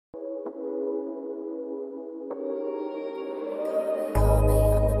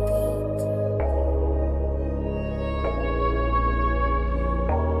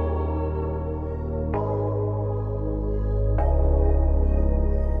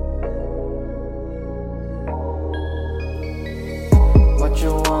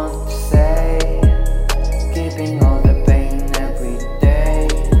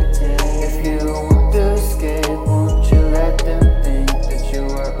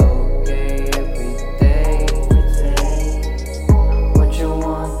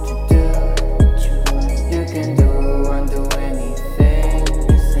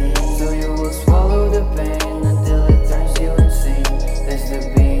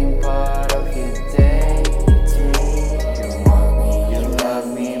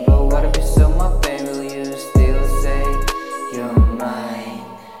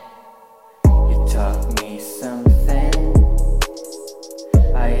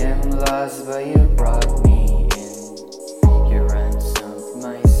am lost, but you brought me in. You ransomed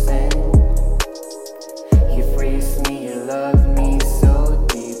my sin. You freed me, you loved me so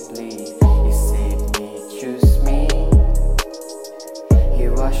deeply. You saved me, choose me.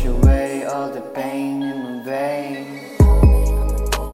 You wash away all the pain in my veins.